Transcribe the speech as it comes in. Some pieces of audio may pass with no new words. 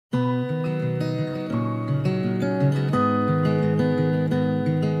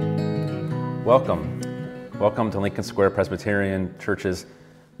Welcome. Welcome to Lincoln Square Presbyterian Church's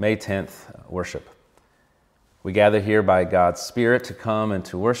May 10th worship. We gather here by God's Spirit to come and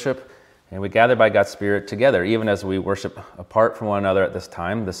to worship, and we gather by God's Spirit together. Even as we worship apart from one another at this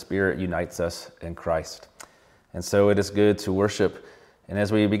time, the Spirit unites us in Christ. And so it is good to worship. And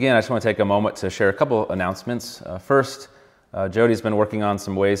as we begin, I just want to take a moment to share a couple announcements. First, Jody's been working on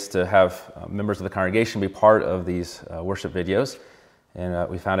some ways to have members of the congregation be part of these worship videos. And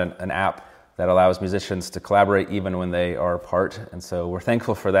we found an app that allows musicians to collaborate even when they are apart. And so we're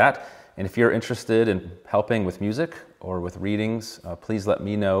thankful for that. And if you're interested in helping with music or with readings, please let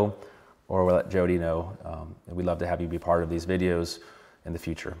me know or we'll let Jody know. We'd love to have you be part of these videos in the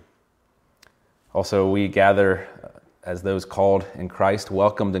future. Also, we gather as those called in Christ,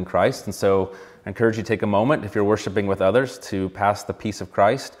 welcomed in Christ. And so I encourage you to take a moment, if you're worshiping with others, to pass the peace of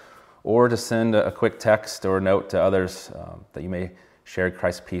Christ or to send a quick text or note to others that you may share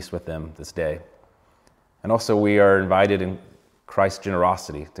Christ's peace with them this day. And also we are invited in Christ's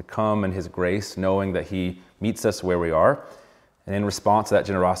generosity to come in His grace, knowing that He meets us where we are. And in response to that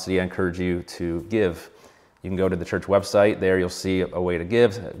generosity, I encourage you to give. You can go to the church website. There you'll see a way to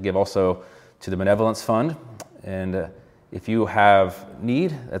give. Give also to the Benevolence Fund. And if you have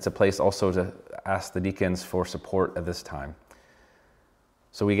need, that's a place also to ask the deacons for support at this time.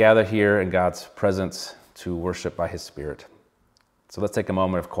 So we gather here in God's presence to worship by His Spirit. So let's take a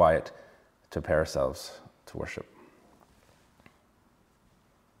moment of quiet to prepare ourselves to worship.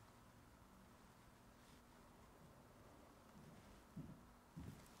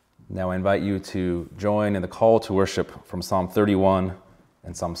 Now I invite you to join in the call to worship from Psalm 31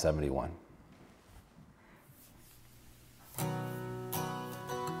 and Psalm 71.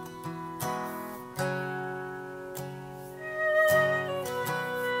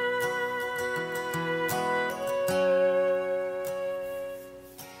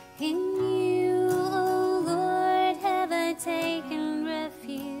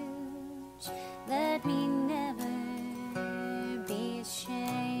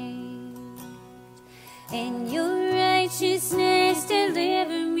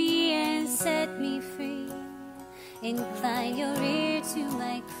 Incline your ear to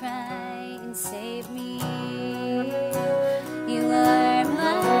my cry and save me. You are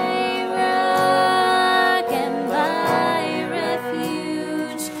my rock and my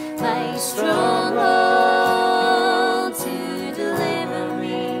refuge, my stronghold to deliver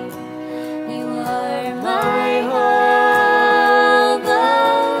me. You are my hope,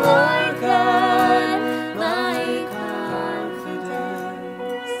 oh Lord God, my confidence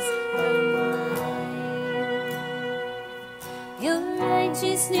and Your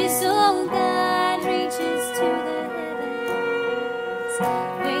righteousness, oh God, reaches to the heavens.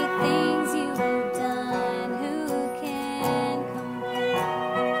 Great things you have done, who can compare?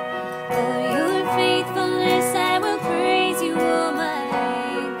 For your faithfulness, I will praise you, oh my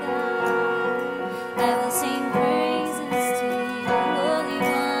God. I will sing praises to you, Holy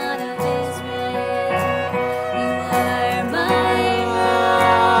One of Israel. You are my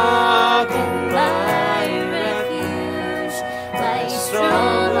rock and my refuge, my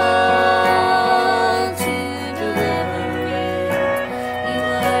stronghold to deliver me. You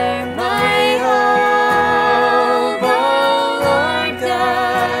are my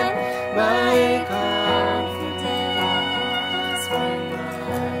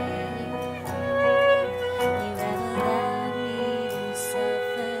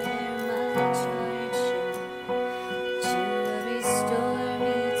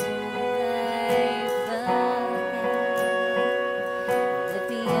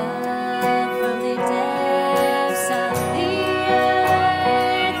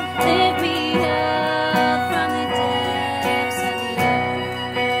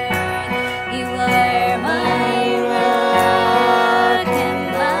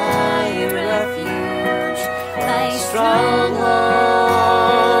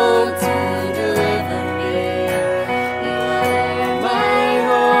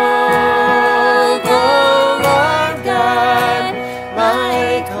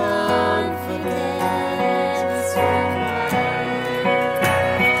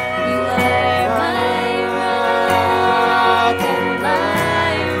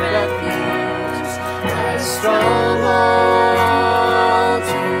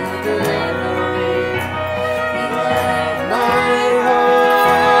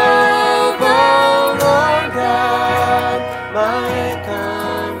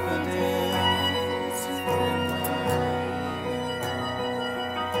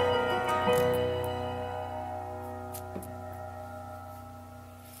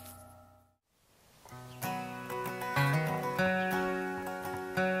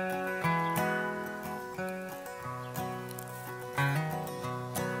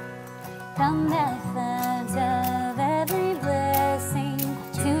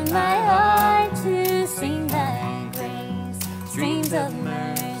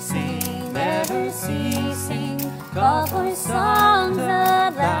call for songs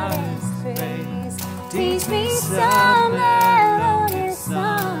of loudest praise. Teach me some melodious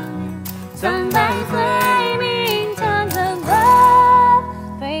song, sung by flaming tongues of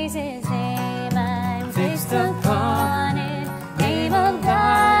love. Praise His name, I'm fixed upon it, name of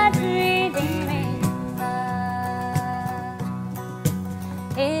God's redeeming love.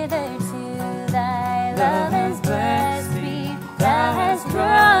 Hitherto Thy love has blessed me, Thou hast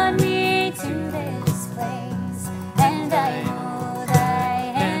brought me to this place, and I know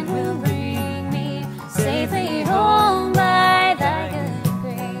Thy hand will bring me safely home by Thy good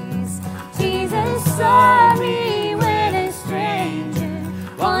grace. Jesus saw me when a stranger,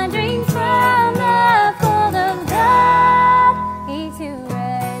 wandering from the fold of God. He to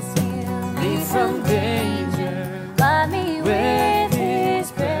rescue me from danger, bought me with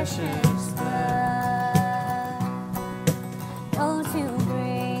His precious blood. Oh, to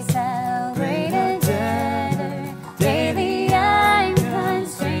grace how great a debtor daily I'm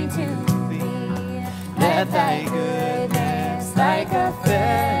constrained to be. Let Thy goodness like a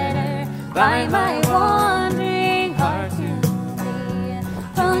fetter bind my wandering heart to Thee.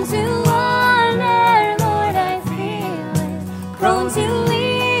 Prone to wander, Lord, I feel it. Prone to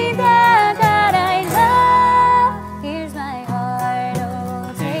leave the God I love. Here's my heart,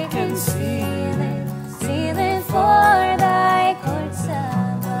 oh, take and seal it for Thy courts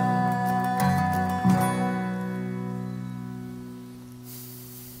above.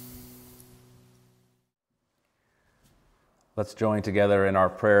 Let's join together in our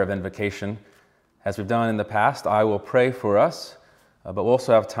prayer of invocation. As we've done in the past, I will pray for us, but we'll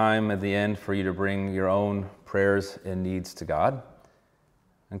also have time at the end for you to bring your own prayers and needs to God.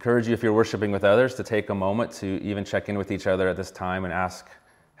 I encourage you, if you're worshiping with others, to take a moment to even check in with each other at this time and ask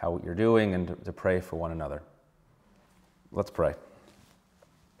how you're doing and to pray for one another. Let's pray.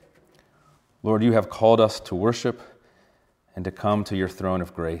 Lord, you have called us to worship and to come to your throne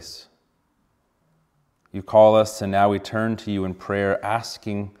of grace. You call us, and now we turn to you in prayer,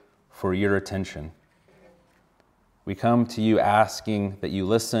 asking for your attention. We come to you asking that you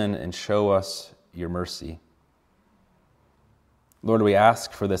listen and show us your mercy. Lord, we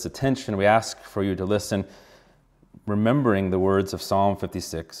ask for this attention. We ask for you to listen, remembering the words of Psalm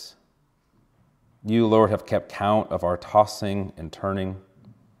 56. You, Lord, have kept count of our tossing and turning.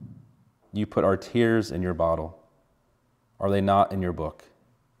 You put our tears in your bottle. Are they not in your book?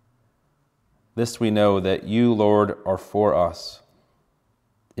 This we know, that you, Lord, are for us.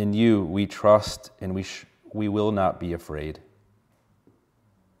 In you we trust, and we will not be afraid.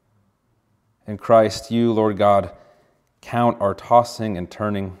 In Christ, you, Lord God, count our tossing and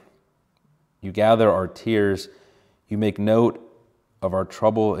turning. You gather our tears. You make note of our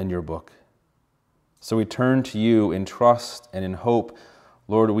trouble in your book. So we turn to you in trust and in hope.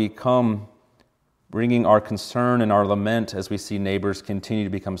 Lord, we come bringing our concern and our lament as we see neighbors continue to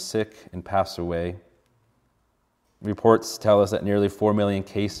become sick and pass away. Reports tell us that nearly 4 million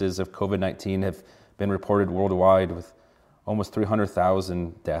cases of COVID-19 have been reported worldwide, with almost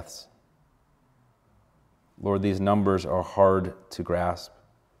 300,000 deaths. Lord, these numbers are hard to grasp,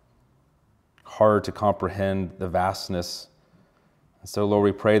 hard to comprehend the vastness. And so, Lord,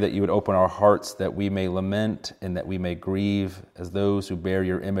 we pray that you would open our hearts, that we may lament and that we may grieve as those who bear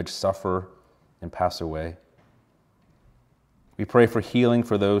your image suffer and pass away. We pray for healing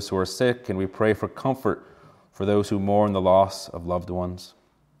for those who are sick, and we pray for comfort for those who mourn the loss of loved ones.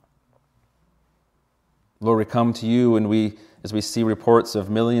 Lord, we come to you, and as we see reports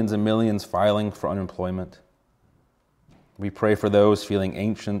of millions and millions filing for unemployment, we pray for those feeling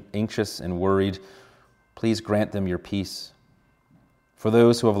anxious and worried. Please grant them your peace. For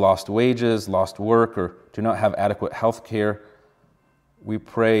those who have lost wages, lost work, or do not have adequate health care, we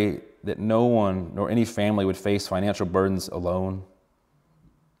pray that no one nor any family would face financial burdens alone.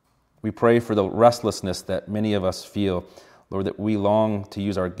 We pray for the restlessness that many of us feel, Lord, that we long to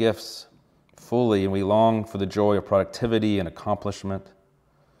use our gifts fully, and we long for the joy of productivity and accomplishment.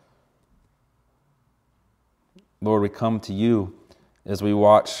 Lord, we come to you as we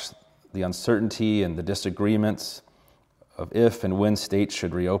watch the uncertainty and the disagreements of if and when states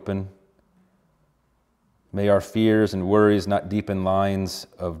should reopen. May our fears and worries not deepen lines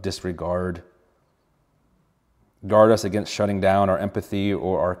of disregard. Guard us against shutting down our empathy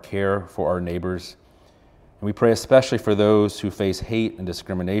or our care for our neighbors. And we pray especially for those who face hate and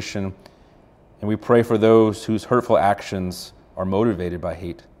discrimination. And we pray for those whose hurtful actions are motivated by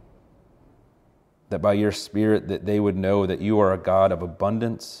hate. That by your Spirit that they would know that you are a God of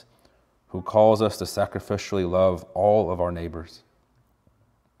abundance who calls us to sacrificially love all of our neighbors.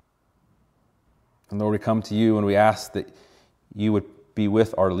 And Lord, we come to you and we ask that you would be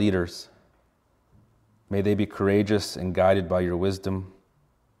with our leaders, May they be courageous and guided by your wisdom.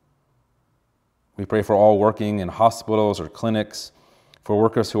 We pray for all working in hospitals or clinics, for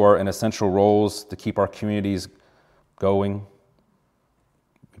workers who are in essential roles to keep our communities going.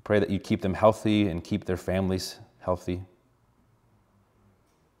 We pray that you keep them healthy and keep their families healthy.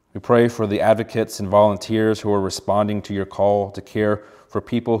 We pray for the advocates and volunteers who are responding to your call to care for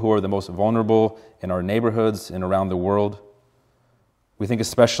people who are the most vulnerable in our neighborhoods and around the world. We think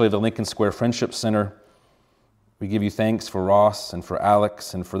especially of the Lincoln Square Friendship Center. We give you thanks for Ross and for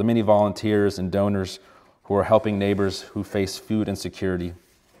Alex and for the many volunteers and donors who are helping neighbors who face food insecurity.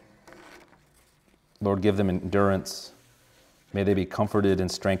 Lord, give them endurance. May they be comforted and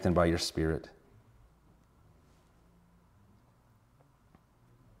strengthened by your Spirit.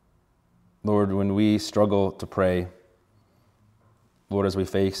 Lord, when we struggle to pray, Lord, as we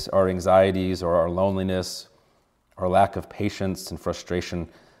face our anxieties or our loneliness, our lack of patience and frustration,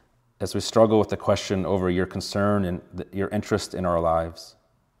 as we struggle with the question over your concern and your interest in our lives,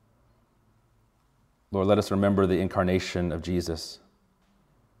 Lord, let us remember the incarnation of Jesus,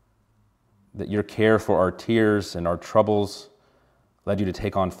 that your care for our tears and our troubles led you to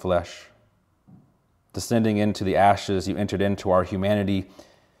take on flesh. Descending into the ashes, you entered into our humanity.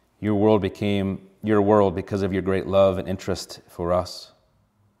 Your world became your world because of your great love and interest for us.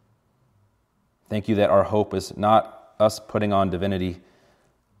 Thank you that our hope is not us putting on divinity,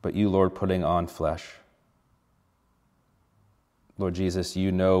 but you, Lord, putting on flesh. Lord Jesus,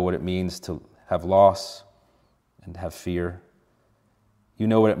 you know what it means to have loss and have fear. You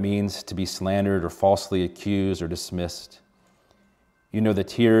know what it means to be slandered or falsely accused or dismissed. You know the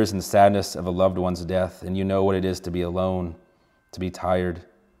tears and sadness of a loved one's death, and you know what it is to be alone, to be tired,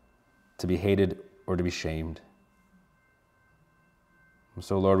 to be hated, or to be shamed. And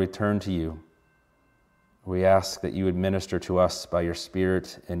so, Lord, we turn to you. We ask that you would minister to us by your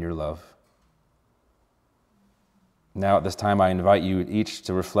Spirit and your love. Now at this time, I invite you each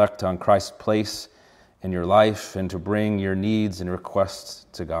to reflect on Christ's place in your life and to bring your needs and requests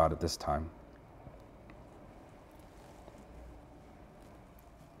to God at this time.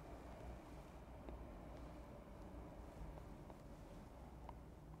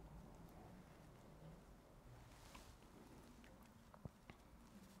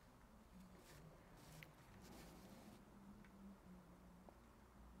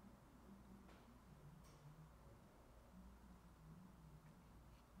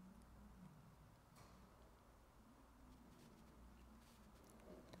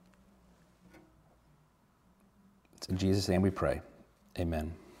 It's in Jesus' name we pray.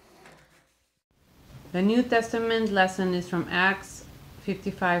 Amen. The New Testament lesson is from Acts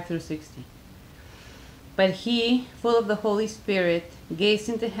 55 through 60. But he, full of the Holy Spirit, gazed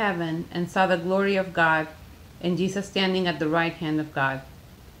into heaven and saw the glory of God and Jesus standing at the right hand of God.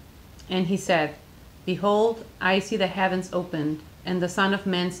 And he said, Behold, I see the heavens opened, and the Son of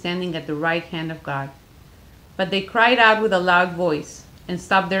Man standing at the right hand of God. But they cried out with a loud voice, and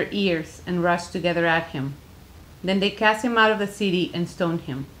stopped their ears, and rushed together at him. Then they cast him out of the city and stoned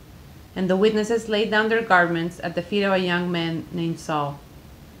him. And the witnesses laid down their garments at the feet of a young man named Saul.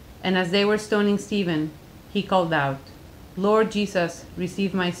 And as they were stoning Stephen, he called out, Lord Jesus,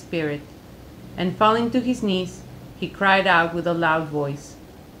 receive my spirit. And falling to his knees, he cried out with a loud voice,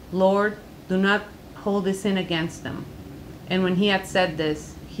 Lord, do not hold this sin against them. And when he had said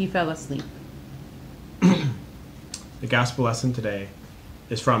this, he fell asleep. The gospel lesson today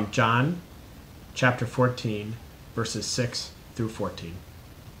is from John chapter 14, verses 6 through 14.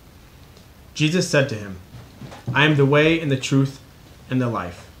 Jesus said to him, I am the way and the truth and the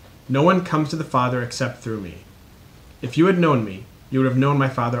life. No one comes to the Father except through me. If you had known me, you would have known my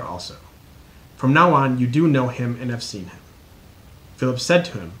Father also. From now on, you do know him and have seen him. Philip said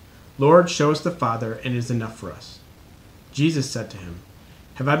to him, Lord, show us the Father, and it is enough for us. Jesus said to him,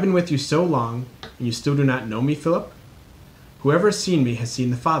 Have I been with you so long, and you still do not know me, Philip? Whoever has seen me has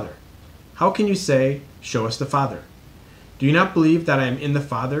seen the Father. How can you say, Show us the Father? Do you not believe that I am in the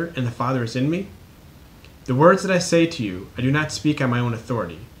Father, and the Father is in me? The words that I say to you, I do not speak on my own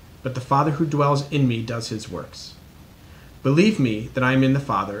authority, but the Father who dwells in me does his works. Believe me that I am in the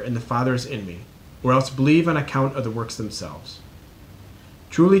Father, and the Father is in me, or else believe on account of the works themselves.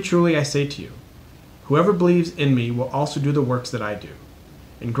 Truly, truly, I say to you, whoever believes in me will also do the works that I do,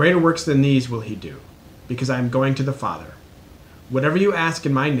 and greater works than these will he do, because I am going to the Father. Whatever you ask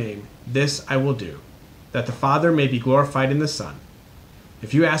in my name, this I will do, that the Father may be glorified in the Son.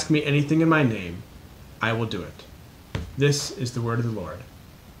 If you ask me anything in my name, I will do it. This is the word of the Lord.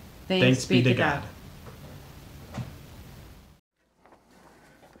 Thanks be to God.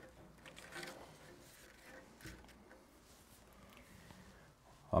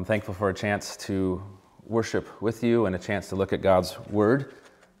 I'm thankful for a chance to worship with you and a chance to look at God's Word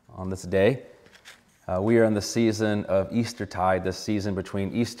on this day. We are in the season of Eastertide, this season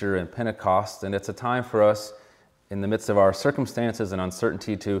between Easter and Pentecost, and it's a time for us in the midst of our circumstances and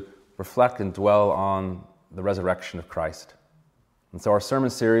uncertainty to reflect and dwell on the resurrection of Christ. And so our sermon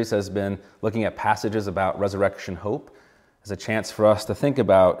series has been looking at passages about resurrection hope as a chance for us to think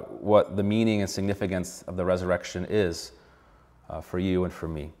about what the meaning and significance of the resurrection is for you and for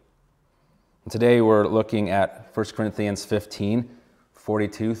me. And today we're looking at 1 Corinthians 15,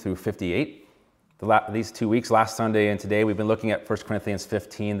 42 through 58. These 2 weeks, last Sunday and today, we've been looking at 1 Corinthians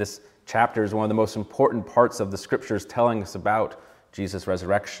 15. This chapter is one of the most important parts of the Scriptures telling us about Jesus'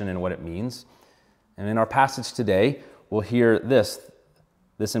 resurrection and what it means. And in our passage today, we'll hear this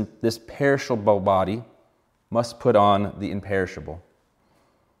perishable body must put on the imperishable.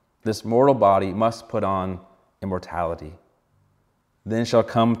 This mortal body must put on immortality. Then shall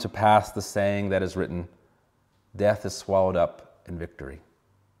come to pass the saying that is written, death is swallowed up in victory.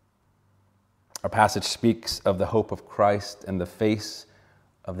 Our passage speaks of the hope of Christ in the face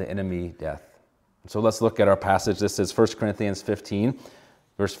of the enemy, death. So let's look at our passage. This is 1 Corinthians 15,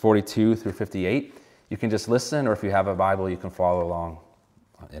 verse 42 through 58. You can just listen, or if you have a Bible, you can follow along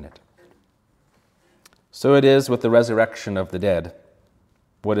in it. So it is with the resurrection of the dead.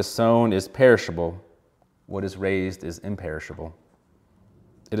 What is sown is perishable. What is raised is imperishable.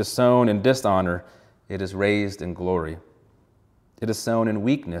 It is sown in dishonor. It is raised in glory. It is sown in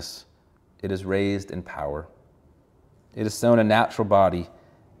weakness. It is raised in power. It is sown a natural body.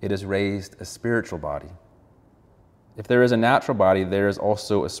 It is raised a spiritual body. If there is a natural body, there is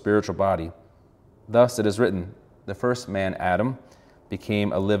also a spiritual body. Thus it is written, the first man, Adam,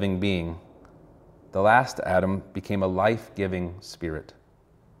 became a living being. The last Adam became a life-giving spirit.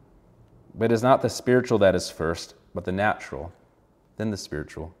 But it is not the spiritual that is first, but the natural, then the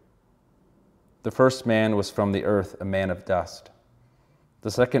spiritual. The first man was from the earth, a man of dust.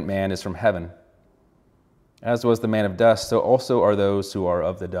 The second man is from heaven. As was the man of dust, so also are those who are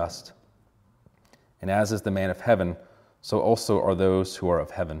of the dust. And as is the man of heaven, so also are those who are of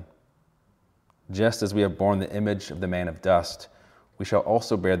heaven. Just as we have borne the image of the man of dust, we shall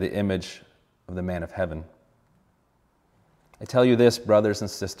also bear the image of the man of heaven. I tell you this, brothers and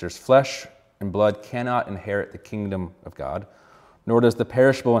sisters, flesh and blood cannot inherit the kingdom of God, nor does the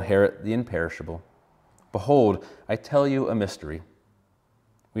perishable inherit the imperishable. Behold, I tell you a mystery.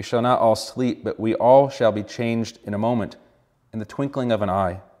 We shall not all sleep, but we all shall be changed in a moment, in the twinkling of an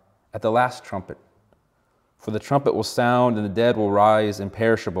eye, at the last trumpet. For the trumpet will sound, and the dead will rise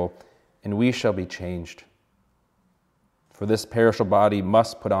imperishable, and we shall be changed. For this perishable body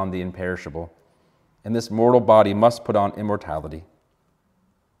must put on the imperishable, and this mortal body must put on immortality.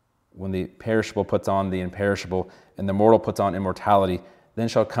 When the perishable puts on the imperishable, and the mortal puts on immortality, then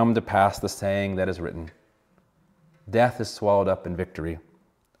shall come to pass the saying that is written, death is swallowed up in victory.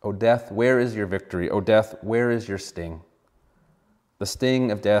 O death, where is your victory? O death, where is your sting? The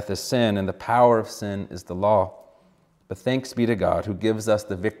sting of death is sin, and the power of sin is the law. But thanks be to God who gives us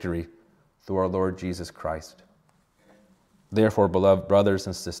the victory through our Lord Jesus Christ. Therefore, beloved brothers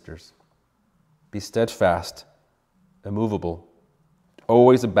and sisters, be steadfast, immovable,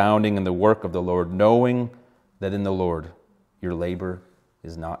 always abounding in the work of the Lord, knowing that in the Lord your labor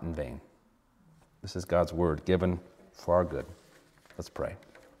is not in vain. This is God's word given for our good. Let's pray.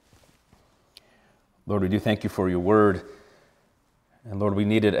 Lord, we do thank you for your word. And Lord, we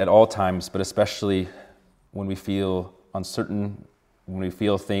need it at all times, but especially when we feel uncertain, when we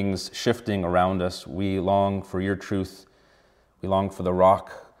feel things shifting around us. We long for your truth. We long for the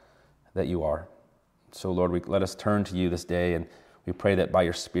rock that you are. So Lord, let us turn to you this day, and we pray that by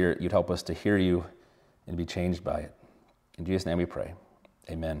your Spirit you'd help us to hear you and be changed by it. In Jesus' name we pray.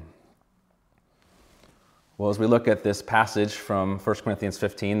 Amen. Well, as we look at this passage from 1 Corinthians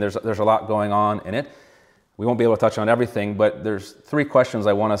 15, there's a lot going on in it. We won't be able to touch on everything, but there's three questions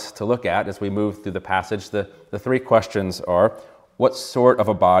I want us to look at as we move through the passage. The three questions are, what sort of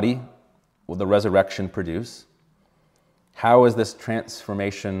a body will the resurrection produce? How is this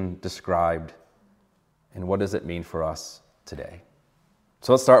transformation described? And what does it mean for us today?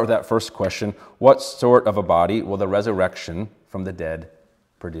 So let's start with that first question. What sort of a body will the resurrection from the dead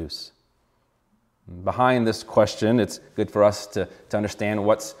produce? Behind this question, it's good for us to understand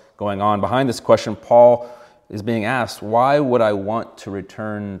what's going on. Behind this question, Paul is being asked, why would I want to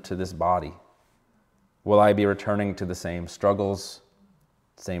return to this body? Will I be returning to the same struggles,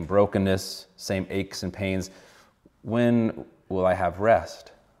 same brokenness, same aches and pains? When will I have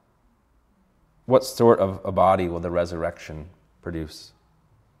rest? What sort of a body will the resurrection produce?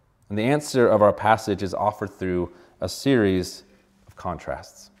 And the answer of our passage is offered through a series of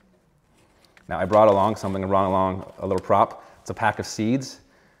contrasts. Now, I brought along a little prop. It's a pack of seeds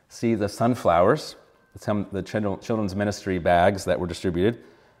of sunflowers. It's some the children's ministry bags that were distributed.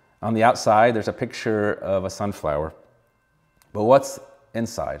 On the outside, there's a picture of a sunflower. But what's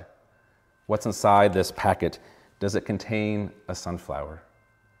inside? What's inside this packet? Does it contain a sunflower?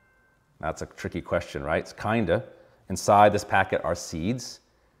 That's a tricky question, right? It's kinda. Inside this packet are seeds.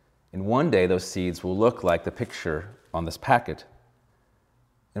 And one day those seeds will look like the picture on this packet.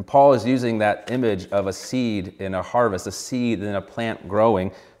 And Paul is using that image of a seed in a harvest, a seed in a plant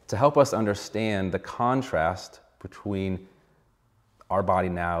growing, to help us understand the contrast between our body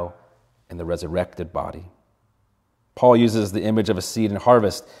now and the resurrected body. Paul uses the image of a seed in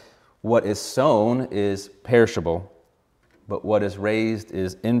harvest. What is sown is perishable, but what is raised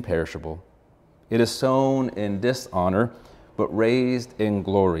is imperishable. It is sown in dishonor, but raised in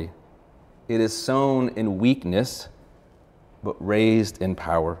glory. It is sown in weakness, but raised in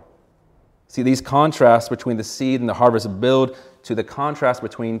power. See, these contrasts between the seed and the harvest build to the contrast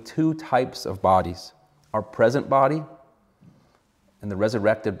between two types of bodies: our present body and the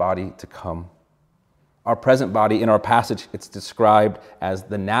resurrected body to come. Our present body, in our passage, it's described as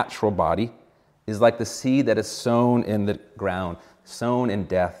the natural body, is like the seed that is sown in the ground, sown in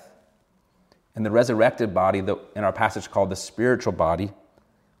death. And the resurrected body, in our passage called the spiritual body,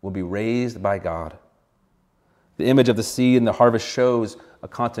 will be raised by God. The image of the seed and the harvest shows a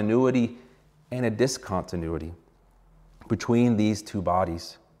continuity and a discontinuity between these two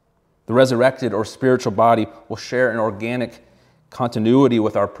bodies. The resurrected or spiritual body will share an organic continuity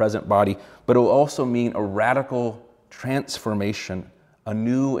with our present body, but it will also mean a radical transformation, a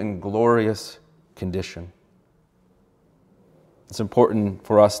new and glorious condition. It's important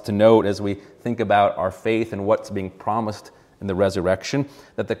for us to note as we think about our faith and what's being promised in the resurrection,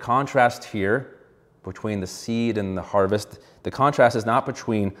 that the contrast here between the seed and the harvest, the contrast is not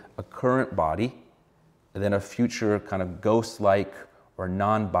between a current body and then a future kind of ghost-like or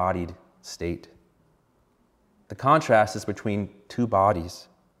non-bodied state. The contrast is between two bodies,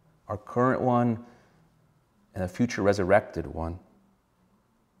 our current one and a future resurrected one.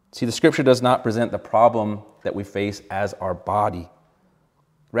 See, the Scripture does not present the problem that we face as our body.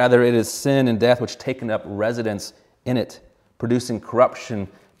 Rather, it is sin and death which taken up residence in it, producing corruption,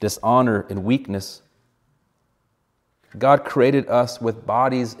 dishonor, and weakness. God created us with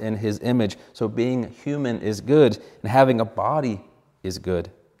bodies in His image, so being human is good, and having a body is good.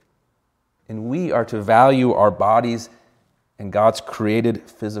 And we are to value our bodies in God's created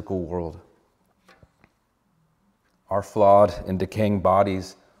physical world. Our flawed and decaying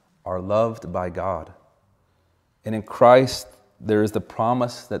bodies are loved by God. And in Christ, there is the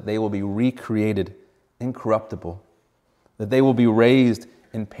promise that they will be recreated, incorruptible, that they will be raised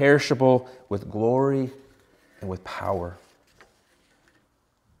imperishable with glory and with power.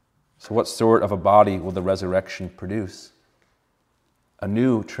 So what sort of a body will the resurrection produce? A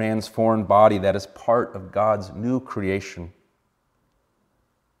new transformed body that is part of God's new creation.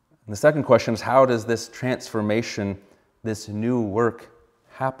 And the second question is, how does this transformation, this new work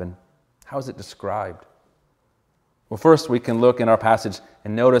happen? How is it described? Well, first we can look in our passage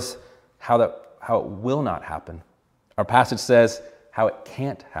and notice how it will not happen. Our passage says how it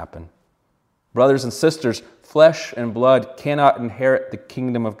can't happen. Brothers and sisters, flesh and blood cannot inherit the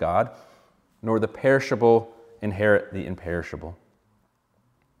kingdom of God, nor the perishable inherit the imperishable.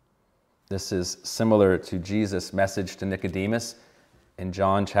 This is similar to Jesus' message to Nicodemus in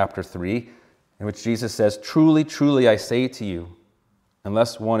John chapter 3, in which Jesus says, "Truly, truly, I say to you,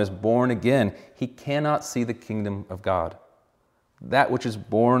 unless one is born again, he cannot see the kingdom of God. That which is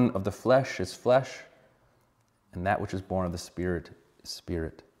born of the flesh is flesh, and that which is born of the Spirit is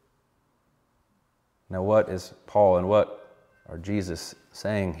spirit." Now, what is Paul and what are Jesus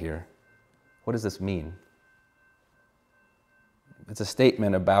saying here? What does this mean? It's a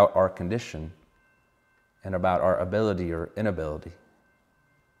statement about our condition and about our ability or inability.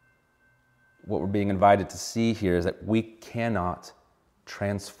 What we're being invited to see here is that we cannot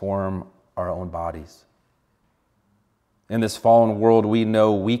transform our own bodies. In this fallen world, we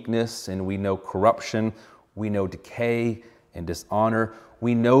know weakness and we know corruption, we know decay and dishonor.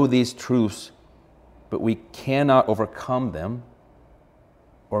 We know these truths, but we cannot overcome them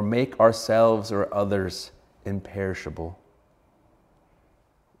or make ourselves or others imperishable.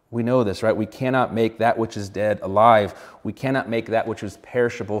 We know this, right? We cannot make that which is dead alive. We cannot make that which is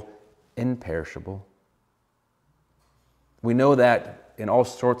perishable imperishable. We know that in all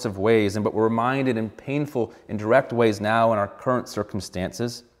sorts of ways, but we're reminded in painful and direct ways now in our current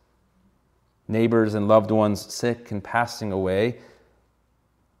circumstances. Neighbors and loved ones sick and passing away.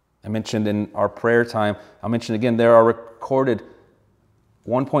 I mentioned in our prayer time, I'll mention again, there are recorded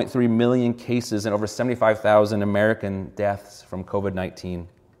 1.3 million cases and over 75,000 American deaths from COVID-19,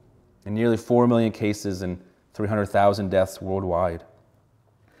 and nearly 4 million cases and 300,000 deaths worldwide.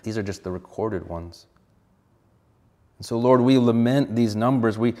 These are just the recorded ones. And so, Lord, we lament these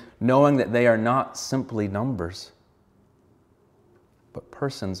numbers, knowing that they are not simply numbers, but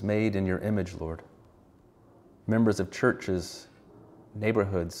persons made in your image, Lord. Members of churches,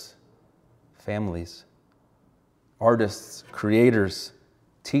 neighborhoods, families, artists, creators,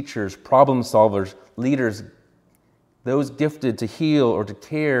 teachers, problem solvers, leaders, those gifted to heal or to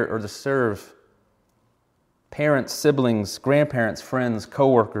care or to serve, parents, siblings, grandparents, friends,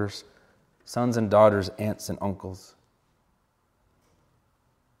 co-workers, sons and daughters, aunts and uncles.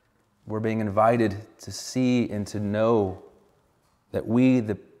 We're being invited to see and to know that we,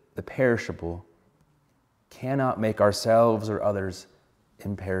 the perishable, cannot make ourselves or others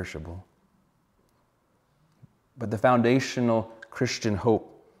imperishable. But the foundational Christian hope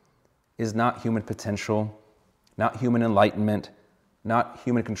is not human potential, not human enlightenment, not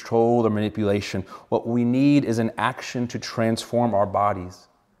human control or manipulation. What we need is an action to transform our bodies,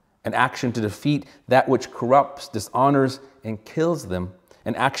 an action to defeat that which corrupts, dishonors, and kills them,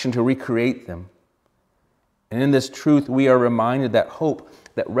 an action to recreate them. And in this truth, we are reminded that hope,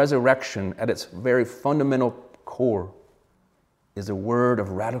 that resurrection at its very fundamental core is a word of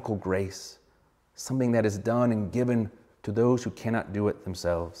radical grace, something that is done and given to those who cannot do it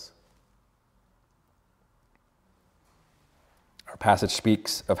themselves. Our passage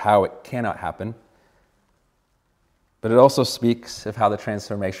speaks of how it cannot happen, but it also speaks of how the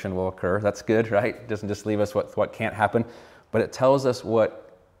transformation will occur. That's good, right? It doesn't just leave us what can't happen, but it tells us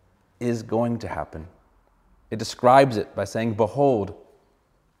what is going to happen. It describes it by saying, "Behold,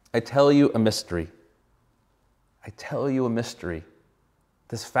 I tell you a mystery." I tell you a mystery.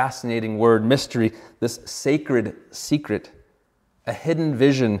 This fascinating word, mystery, this sacred secret, a hidden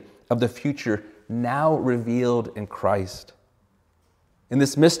vision of the future now revealed in Christ. And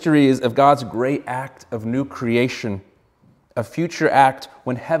this mystery is of God's great act of new creation, a future act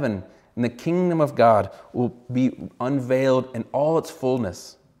when heaven and the kingdom of God will be unveiled in all its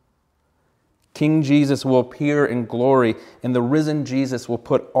fullness. King Jesus will appear in glory, and the risen Jesus will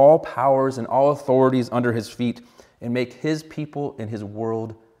put all powers and all authorities under his feet and make his people and his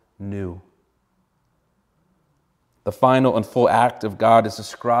world new. The final and full act of God is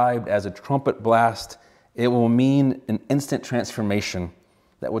described as a trumpet blast. It will mean an instant transformation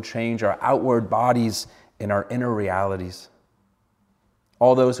that will change our outward bodies and our inner realities.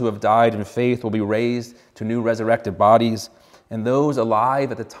 All those who have died in faith will be raised to new resurrected bodies, and those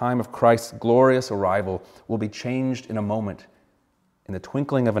alive at the time of Christ's glorious arrival will be changed in a moment, in the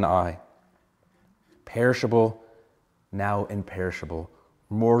twinkling of an eye. Perishable, now imperishable.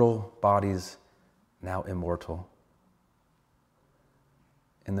 Mortal bodies, now immortal.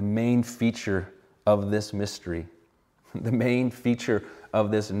 And the main feature of this mystery, the main feature of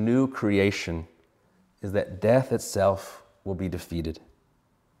this new creation, is that death itself will be defeated.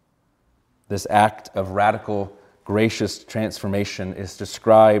 This act of radical, gracious transformation is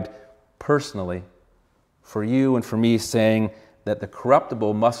described personally for you and for me, saying that the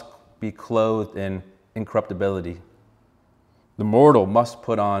corruptible must be clothed in incorruptibility. The mortal must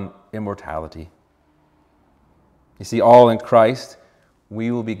put on immortality. You see, all in Christ,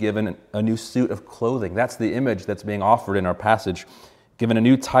 we will be given a new suit of clothing. That's the image that's being offered in our passage. Given a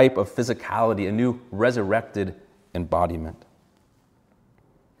new type of physicality, a new resurrected embodiment.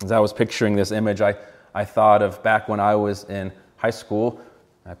 As I was picturing this image, I thought of back when I was in high school.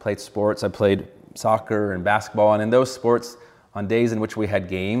 I played sports. I played soccer and basketball. And in those sports, on days in which we had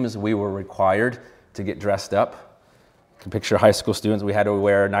games, we were required to get dressed up. You can picture high school students. We had to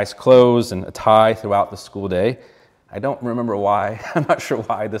wear nice clothes and a tie throughout the school day. I don't remember why. I'm not sure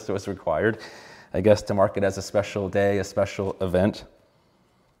why this was required. I guess to mark it as a special day, a special event.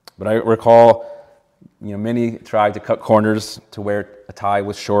 But I recall, many tried to cut corners to wear a tie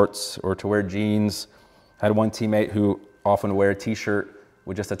with shorts or to wear jeans. I had one teammate who often wear a t-shirt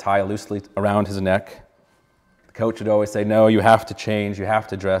with just a tie loosely around his neck. The coach would always say, "No, you have to change. You have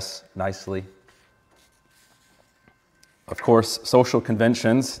to dress nicely." Of course, social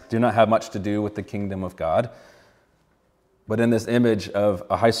conventions do not have much to do with the kingdom of God. But in this image of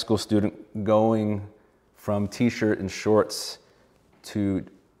a high school student going from t-shirt and shorts to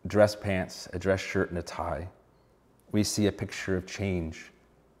dress pants, a dress shirt, and a tie, we see a picture of change,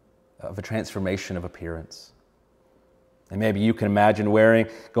 of a transformation of appearance. And maybe you can imagine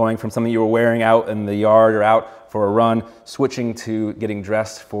going from something you were wearing out in the yard or out for a run, switching to getting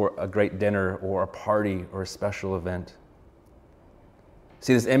dressed for a great dinner or a party or a special event.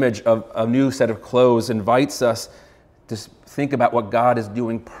 See, this image of a new set of clothes invites us to think about what God is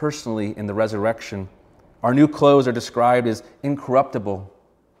doing personally in the resurrection. Our new clothes are described as incorruptible,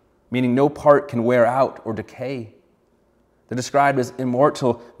 meaning no part can wear out or decay. They're described as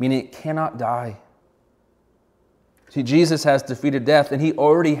immortal, meaning it cannot die. See, Jesus has defeated death, and he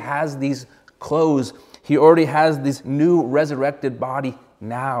already has these clothes. He already has this new resurrected body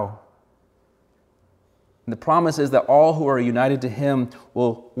now. And the promise is that all who are united to him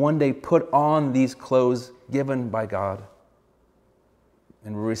will one day put on these clothes given by God.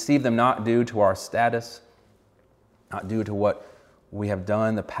 And we receive them not due to our status, not due to what we have done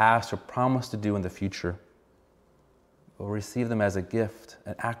in the past or promise to do in the future. We'll receive them as a gift,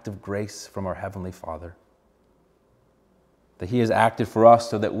 an act of grace from our Heavenly Father. That he has acted for us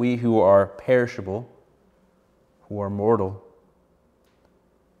so that we who are perishable, who are mortal,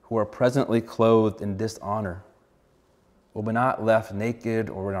 who are presently clothed in dishonor, will be not left naked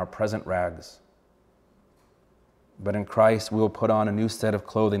or in our present rags. But in Christ we will put on a new set of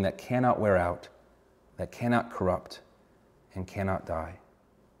clothing that cannot wear out, that cannot corrupt, and cannot die.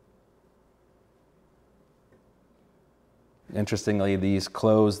 Interestingly, these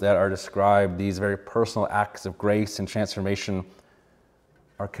clothes that are described, these very personal acts of grace and transformation,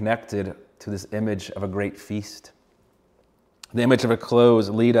 are connected to this image of a great feast. The image of a clothes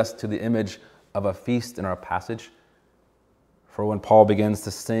lead us to the image of a feast in our passage. For when Paul begins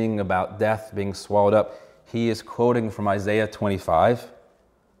to sing about death being swallowed up, he is quoting from Isaiah 25.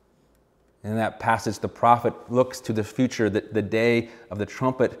 In that passage, the prophet looks to the future, the day of the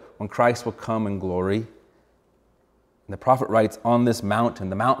trumpet when Christ will come in glory. And the prophet writes, "On this mountain,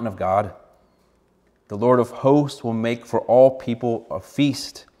 the mountain of God, the Lord of hosts will make for all people a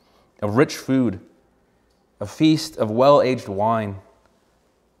feast of rich food, a feast of well-aged wine,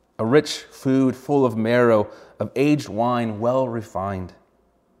 a rich food full of marrow, of aged wine well refined.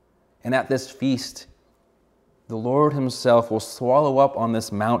 And at this feast, the Lord himself will swallow up on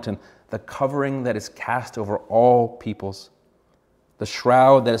this mountain the covering that is cast over all peoples, the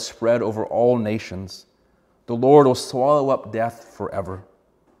shroud that is spread over all nations. The Lord will swallow up death forever,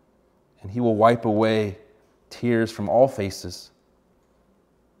 and he will wipe away tears from all faces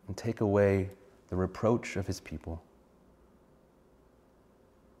and take away the reproach of his people."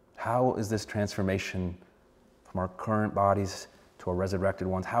 How is this transformation from our current bodies to our resurrected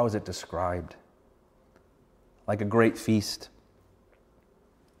ones? How is it described? Like a great feast,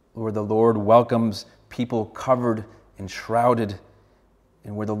 where the Lord welcomes people covered and shrouded,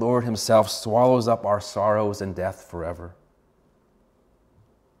 and where the Lord himself swallows up our sorrows and death forever.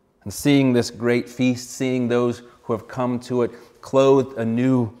 And seeing this great feast, seeing those who have come to it clothed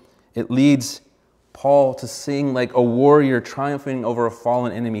anew, it leads Paul to sing like a warrior triumphing over a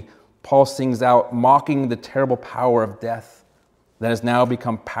fallen enemy. Paul sings out, mocking the terrible power of death that has now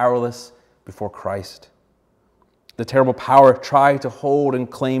become powerless before Christ. The terrible power tried to hold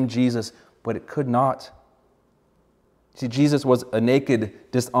and claim Jesus, but it could not. See, Jesus was a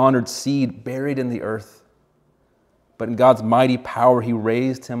naked, dishonored seed buried in the earth. But in God's mighty power, he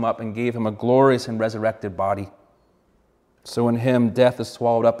raised him up and gave him a glorious and resurrected body. So in him, death is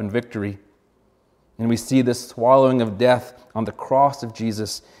swallowed up in victory. And we see this swallowing of death on the cross of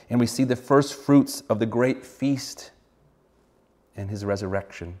Jesus, and we see the first fruits of the great feast in his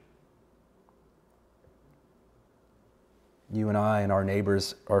resurrection. You and I and our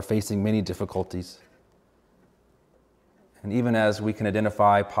neighbors are facing many difficulties. And even as we can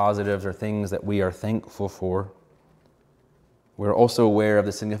identify positives or things that we are thankful for, we're also aware of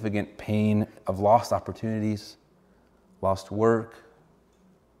the significant pain of lost opportunities, lost work,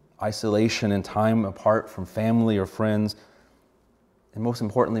 isolation and time apart from family or friends, and most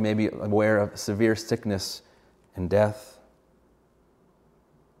importantly, maybe aware of severe sickness and death.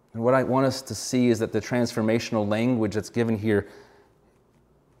 And what I want us to see is that the transformational language that's given here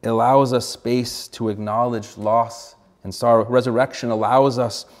allows us space to acknowledge loss and sorrow. Resurrection allows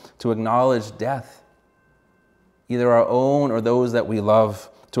us to acknowledge death, either our own or those that we love,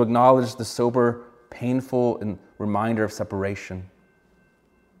 to acknowledge the sober, painful, and reminder of separation.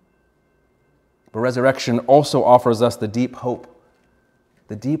 But resurrection also offers us the deep hope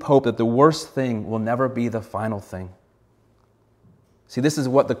that the worst thing will never be the final thing. See, this is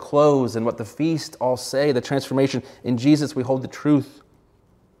what the clothes and what the feast all say, the transformation. In Jesus, we hold the truth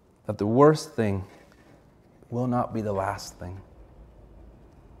that the worst thing will not be the last thing.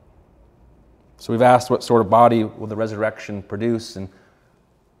 So we've asked what sort of body will the resurrection produce, and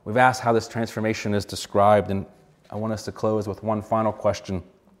we've asked how this transformation is described, and I want us to close with one final question.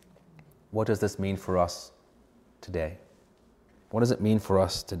 What does this mean for us today? What does it mean for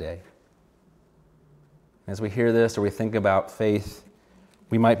us today? As we hear this or we think about faith,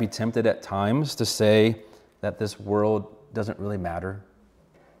 we might be tempted at times to say that this world doesn't really matter?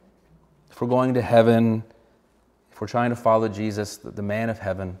 If we're going to heaven, if we're trying to follow Jesus, the man of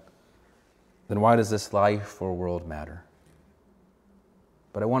heaven, then why does this life or world matter?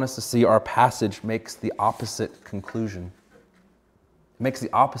 But I want us to see our passage makes the opposite conclusion. It makes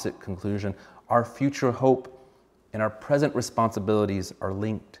the opposite conclusion. Our future hope and our present responsibilities are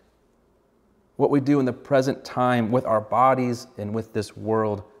linked. What we do in the present time with our bodies and with this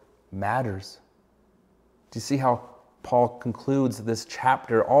world matters. Do you see how Paul concludes this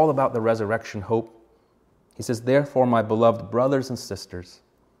chapter all about the resurrection hope? He says, "Therefore, my beloved brothers and sisters,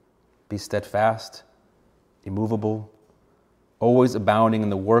 be steadfast, immovable, always abounding in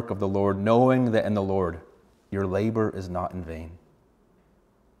the work of the Lord, knowing that in the Lord your labor is not in vain."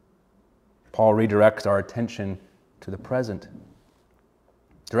 Paul redirects our attention to the present,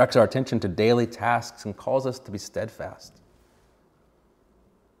 directs our attention to daily tasks, and calls us to be steadfast.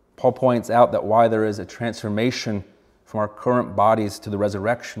 Paul points out that while there is a transformation from our current bodies to the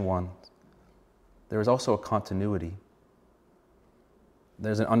resurrection one, there is also a continuity.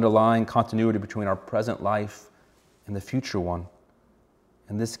 There's an underlying continuity between our present life and the future one.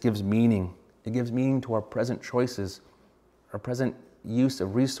 And this gives meaning. It gives meaning to our present choices, our present use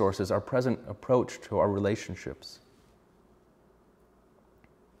of resources, our present approach to our relationships.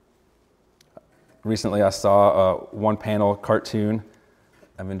 Recently, I saw a one-panel cartoon.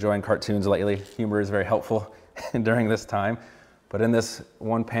 I'm enjoying cartoons lately. Humor is very helpful during this time. But in this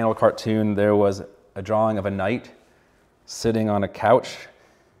one-panel cartoon, there was a drawing of a knight sitting on a couch.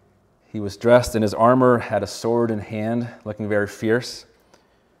 He was dressed in his armor, had a sword in hand, looking very fierce.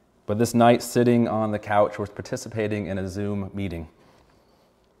 But this knight sitting on the couch was participating in a Zoom meeting.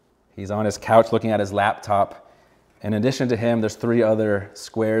 He's on his couch looking at his laptop. In addition to him, there's 3 other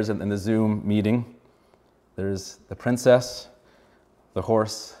squares in the Zoom meeting. There's the princess, the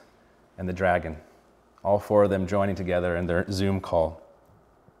horse, and the dragon. All 4 of them joining together in their Zoom call.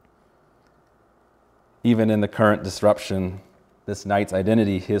 Even in the current disruption, this knight's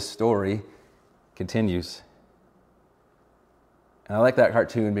identity, his story, continues. And I like that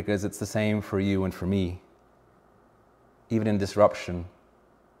cartoon because it's the same for you and for me. Even in disruption,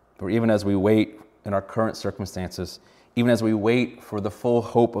 or even as we wait in our current circumstances, even as we wait for the full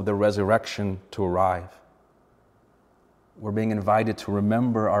hope of the resurrection to arrive, we're being invited to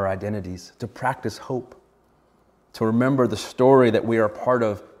remember our identities, to practice hope, to remember the story that we are part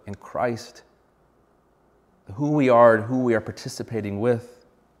of in Christ, who we are and who we are participating with.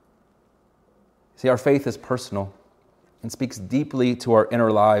 See, our faith is personal and speaks deeply to our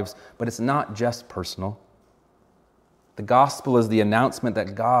inner lives, but it's not just personal. The gospel is the announcement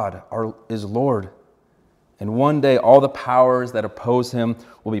that God is Lord. And one day all the powers that oppose him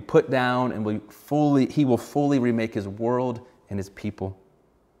will be put down and he will fully remake his world and his people.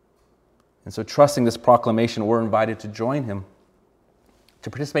 And so trusting this proclamation, we're invited to join him, to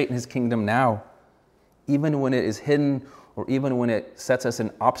participate in his kingdom now, even when it is hidden or even when it sets us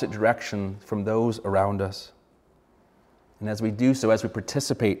in opposite direction from those around us. And as we do so, as we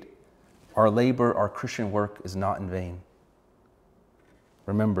participate, our labor, our Christian work is not in vain.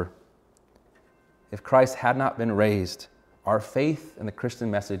 Remember, if Christ had not been raised, our faith in the Christian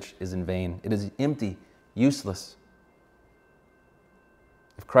message is in vain. It is empty, useless.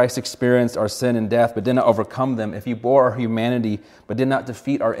 If Christ experienced our sin and death but did not overcome them, if he bore our humanity but did not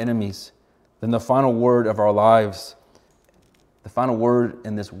defeat our enemies, then the final word of our lives, the final word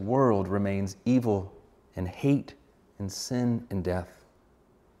in this world remains evil and hate and sin and death.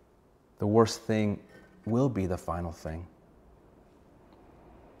 The worst thing will be the final thing.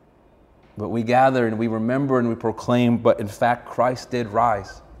 But we gather and we remember and we proclaim, but in fact, Christ did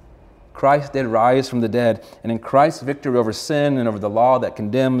rise. Christ did rise from the dead. And in Christ's victory over sin and over the law that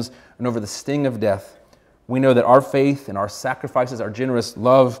condemns and over the sting of death, we know that our faith and our sacrifices, our generous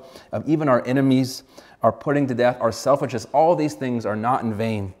love of even our enemies, our putting to death, our selfishness, all these things are not in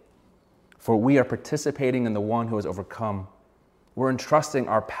vain. For we are participating in the one who has overcome. We're entrusting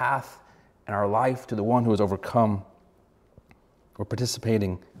our path and our life to the one who has overcome. We're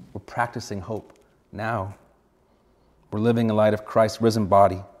participating, we're practicing hope now. We're living in light of Christ's risen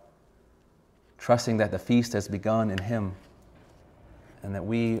body, trusting that the feast has begun in him and that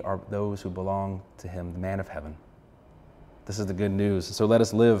we are those who belong to him, the man of heaven. This is the good news. So let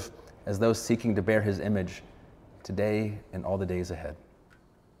us live as those seeking to bear his image today and all the days ahead.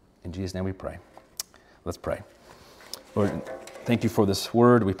 In Jesus' name we pray. Let's pray. Lord, thank you for this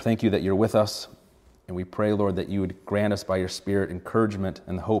word. We thank you that you're with us. And we pray, Lord, that you would grant us by your Spirit encouragement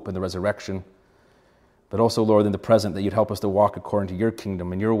and the hope in the resurrection. But also, Lord, in the present, that you'd help us to walk according to your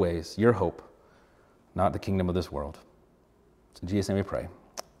kingdom and your ways, your hope, not the kingdom of this world. In Jesus' name we pray.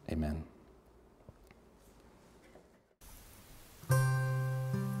 Amen.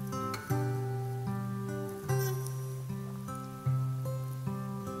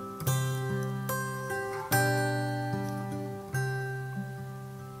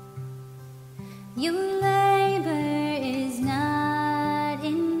 Your labor is not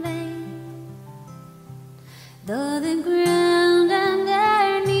in vain, though the ground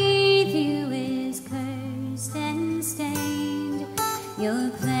underneath you is cursed and stained. Your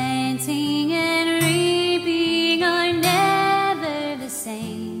planting and reaping are never the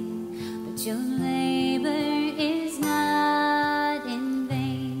same, but your labor is not in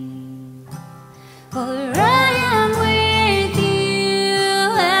vain. For I am with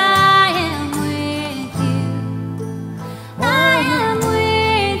you, I am with you, I am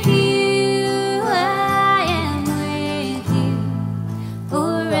with you, I am with you.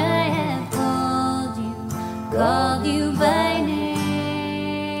 For I have called you by name.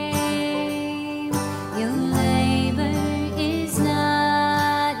 Your labor is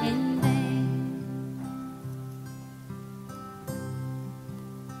not in vain.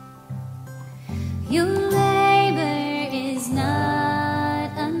 Your labor is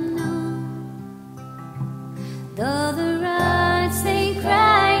not unknown, though the rocks they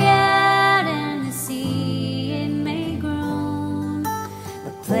cry out and the sea it may groan.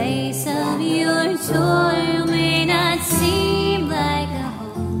 The place of your toil may not seem like a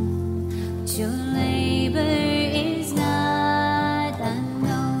home, but your labor is not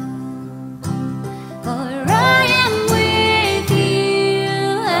unknown. For I am with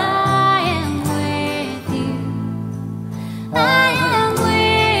you, I am with you, I am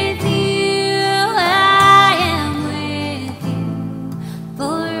with you, I am with you.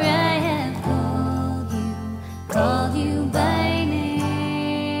 For I have called you by name.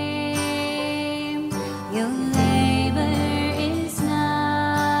 Your labor is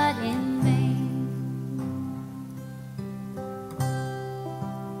not in vain.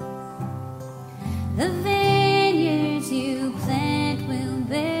 The vineyards you plant will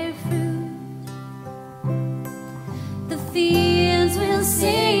bear fruit. The fields will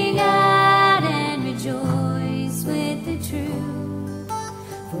sing out and rejoice with the truth.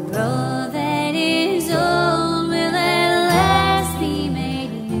 For all that is old will at last be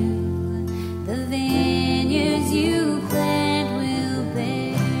made new. The vineyards you plant will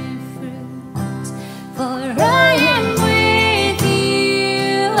bear fruit. For I am with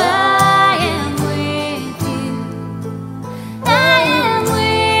you, I am with you, I am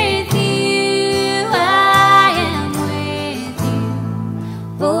with you, I am with you.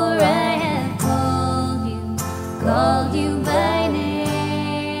 For I have called you by name.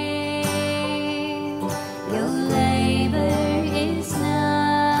 Your labor is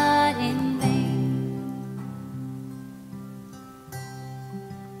not in vain.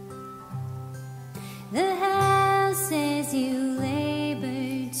 The houses you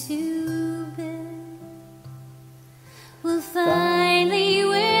labor to build will finally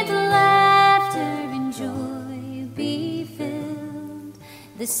with laughter and joy be filled.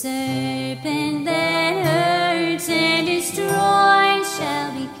 The serpent that hurts and destroys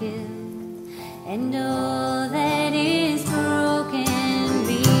shall be killed, and all that is broken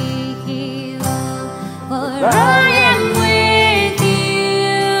be healed. For I am with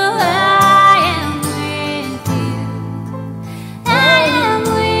you, I am with you, I am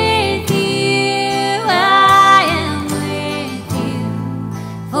with you, I am with you.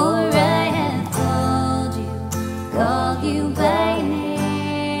 For I have called you by name.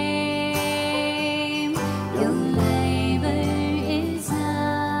 Your labor is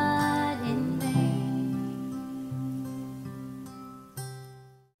not in vain.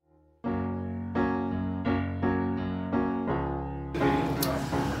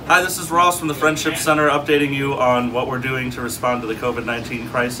 Hi, this is Ross from the Friendship Center updating you on what we're doing to respond to the COVID-19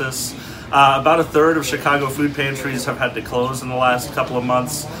 crisis. About a third of Chicago food pantries have had to close in the last couple of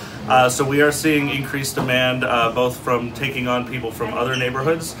months. So we are seeing increased demand both from taking on people from other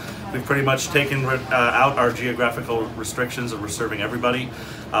neighborhoods. We've pretty much taken out our geographical restrictions and we're serving everybody.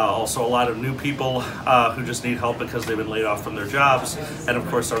 Also a lot of new people who just need help because they've been laid off from their jobs, and of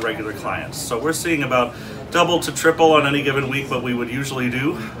course our regular clients. So we're seeing about double to triple on any given week what we would usually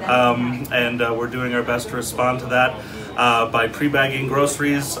do, and we're doing our best to respond to that by pre-bagging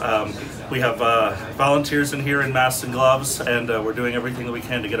groceries. We have volunteers in here in masks and gloves, and we're doing everything that we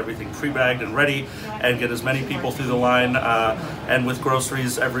can to get everything pre-bagged and ready and get as many people through the line and with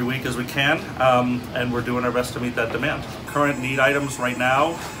groceries every week as we can, and we're doing our best to meet that demand. Current need items right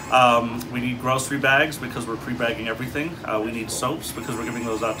now, we need grocery bags because we're pre-bagging everything. We need soaps because we're giving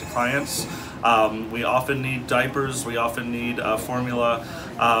those out to clients. We often need diapers, we often need formula,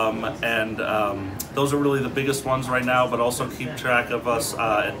 and those are really the biggest ones right now, but also keep track of us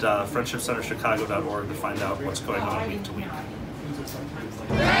at friendshipcenterchicago.org to find out what's going on week to week.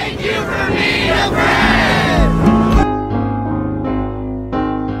 Thank you for being a friend!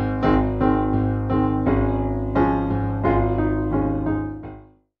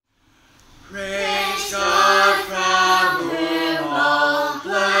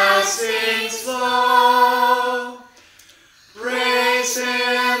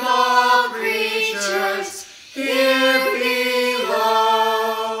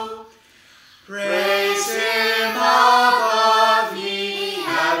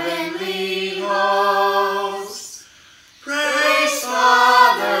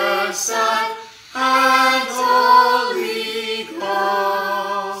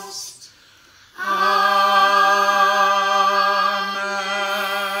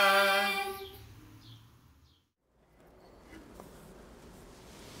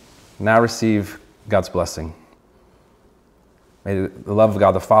 Now receive God's blessing. May the love of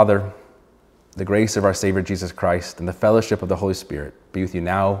God the Father, the grace of our Savior Jesus Christ, and the fellowship of the Holy Spirit be with you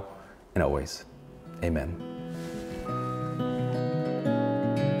now and always. Amen.